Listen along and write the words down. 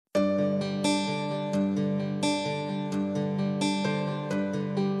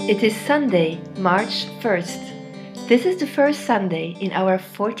It is Sunday, March 1st. This is the first Sunday in our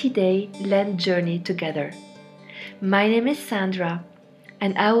 40-day Lent journey together. My name is Sandra,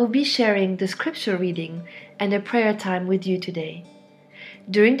 and I will be sharing the scripture reading and a prayer time with you today.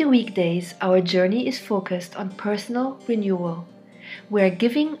 During the weekdays, our journey is focused on personal renewal. We are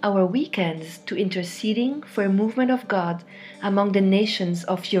giving our weekends to interceding for a movement of God among the nations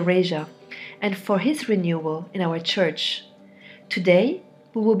of Eurasia and for His renewal in our church. Today,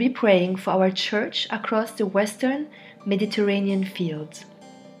 we will be praying for our church across the Western Mediterranean fields.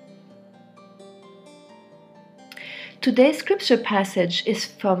 Today's scripture passage is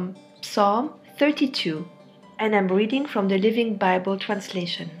from Psalm 32, and I'm reading from the Living Bible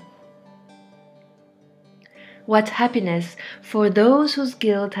translation. What happiness for those whose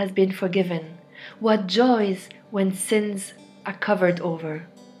guilt has been forgiven! What joys when sins are covered over!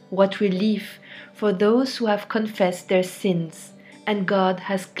 What relief for those who have confessed their sins and God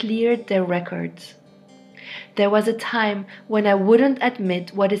has cleared their records! There was a time when I wouldn't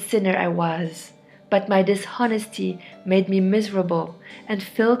admit what a sinner I was, but my dishonesty made me miserable and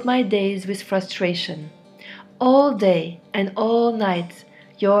filled my days with frustration. All day and all night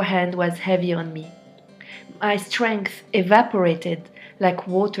your hand was heavy on me. My strength evaporated like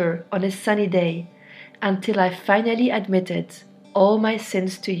water on a sunny day until I finally admitted all my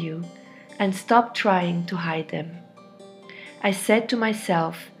sins to you and stopped trying to hide them. I said to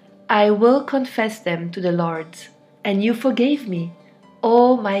myself, I will confess them to the Lord, and you forgave me.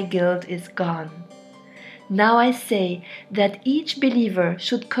 All my guilt is gone. Now I say that each believer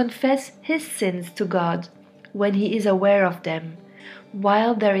should confess his sins to God when he is aware of them,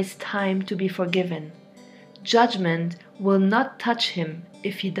 while there is time to be forgiven. Judgment will not touch him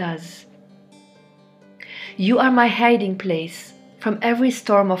if he does. You are my hiding place from every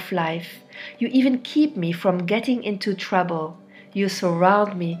storm of life. You even keep me from getting into trouble. You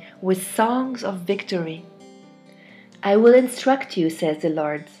surround me with songs of victory. I will instruct you, says the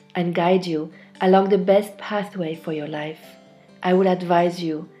Lord, and guide you along the best pathway for your life. I will advise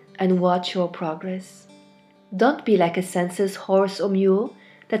you and watch your progress. Don't be like a senseless horse or mule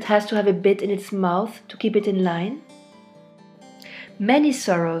that has to have a bit in its mouth to keep it in line. Many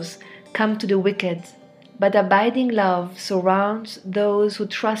sorrows come to the wicked, but abiding love surrounds those who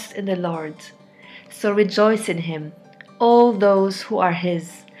trust in the Lord. So rejoice in Him, all those who are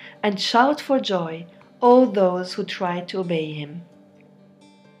His, and shout for joy, all those who try to obey Him.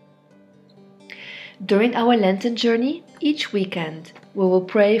 During our Lenten journey, each weekend, we will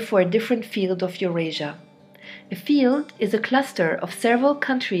pray for a different field of Eurasia. A field is a cluster of several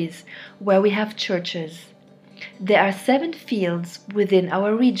countries where we have churches. There are 7 fields within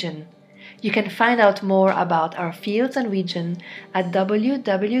our region. You can find out more about our fields and region at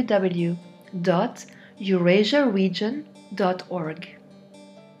www.eurasiaregion.org.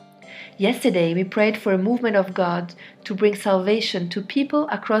 Yesterday, we prayed for a movement of God to bring salvation to people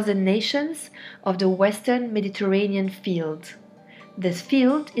across the nations of the Western Mediterranean field. This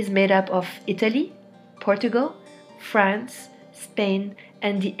field is made up of Italy, Portugal, France, Spain,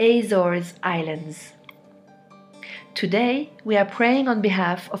 and the Azores Islands. Today, we are praying on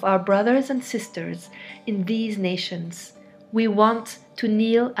behalf of our brothers and sisters in these nations. We want to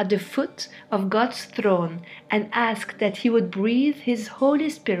kneel at the foot of God's throne and ask that He would breathe His Holy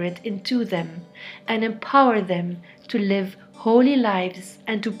Spirit into them and empower them to live holy lives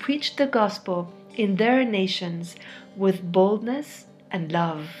and to preach the gospel in their nations with boldness and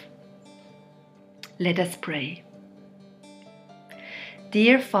love. Let us pray.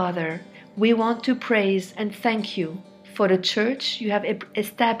 Dear Father, we want to praise and thank you for the church you have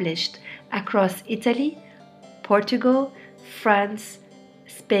established across Italy, Portugal, France,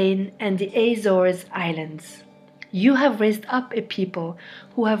 Spain, and the Azores Islands. You have raised up a people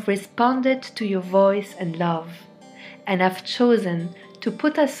who have responded to your voice and love, and have chosen to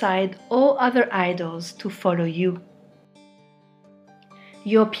put aside all other idols to follow you.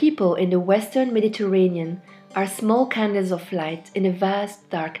 Your people in the Western Mediterranean are small candles of light in a vast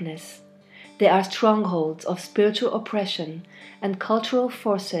darkness. They are strongholds of spiritual oppression and cultural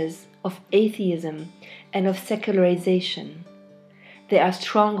forces of atheism and of secularization. They are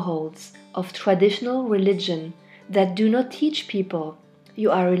strongholds of traditional religion that do not teach people you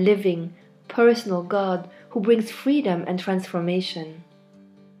are a living, personal God who brings freedom and transformation.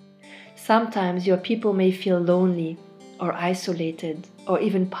 Sometimes your people may feel lonely or isolated or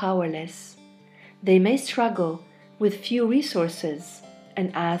even powerless. They may struggle with few resources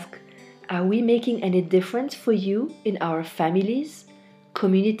and ask, are we making any difference for you in our families,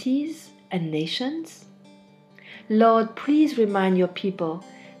 communities, and nations? Lord, please remind your people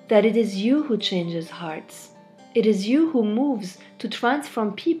that it is you who changes hearts. It is you who moves to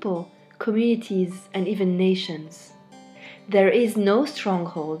transform people, communities, and even nations. There is no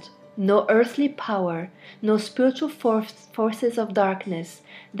stronghold, no earthly power, no spiritual forces of darkness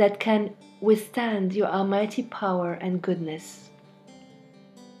that can withstand your almighty power and goodness.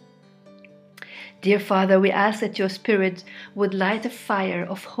 Dear Father, we ask that your Spirit would light a fire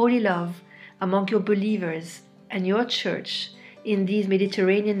of holy love among your believers and your church in these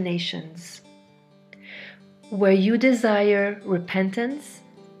Mediterranean nations. Where you desire repentance,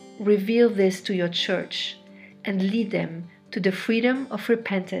 reveal this to your church and lead them to the freedom of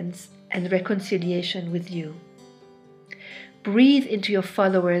repentance and reconciliation with you. Breathe into your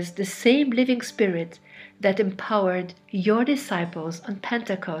followers the same living Spirit that empowered your disciples on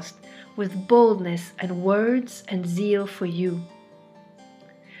Pentecost with boldness and words and zeal for you.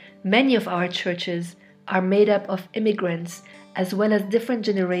 Many of our churches are made up of immigrants as well as different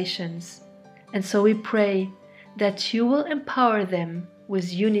generations, and so we pray that you will empower them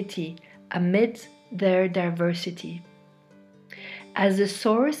with unity amid their diversity. As the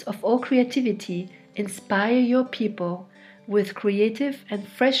source of all creativity, inspire your people with creative and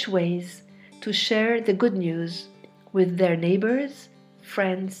fresh ways to share the good news with their neighbors,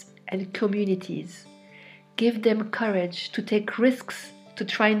 friends, and communities. Give them courage to take risks, to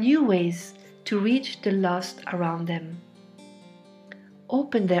try new ways to reach the lost around them.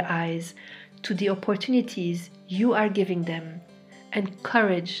 Open their eyes to the opportunities you are giving them and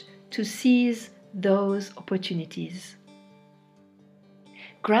courage to seize those opportunities.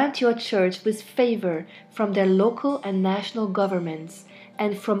 Grant your church with favor from their local and national governments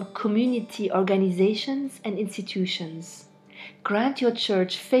and from community organizations and institutions. Grant your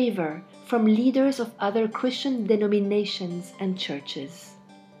church favor from leaders of other Christian denominations and churches.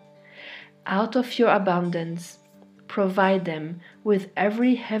 Out of your abundance, provide them with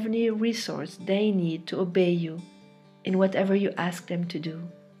every heavenly resource they need to obey you in whatever you ask them to do.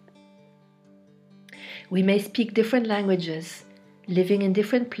 We may speak different languages, living in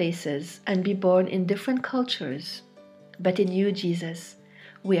different places, and be born in different cultures, but in you, Jesus,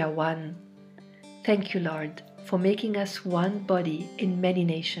 we are one. Thank you, Lord, for making us one body in many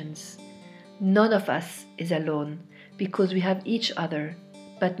nations. None of us is alone because we have each other,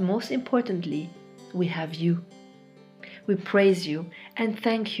 but most importantly, we have you. We praise you and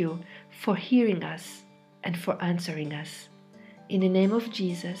thank you for hearing us and for answering us. In the name of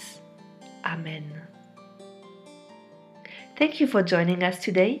Jesus, Amen. Thank you for joining us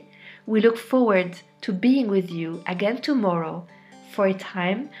today. We look forward to being with you again tomorrow for a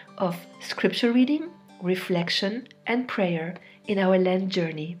time of scripture reading, reflection, and prayer in our Lent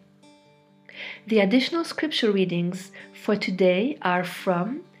journey. The additional scripture readings for today are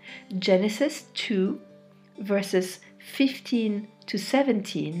from Genesis 2, verses 15 to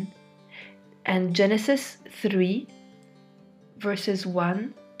 17, and Genesis 3, verses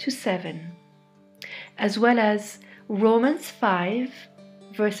 1 to 7, as well as Romans 5,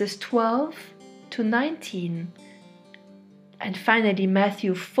 verses 12 to 19, and finally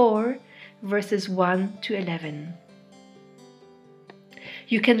Matthew 4, verses 1 to 11.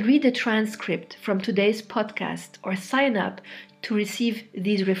 You can read the transcript from today's podcast or sign up to receive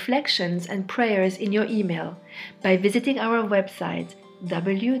these reflections and prayers in your email by visiting our website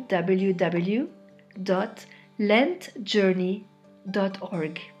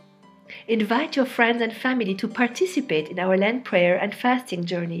www.lentjourney.org. Invite your friends and family to participate in our Lent prayer and fasting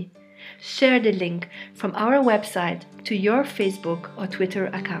journey. Share the link from our website to your Facebook or Twitter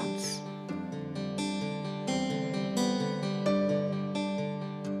accounts.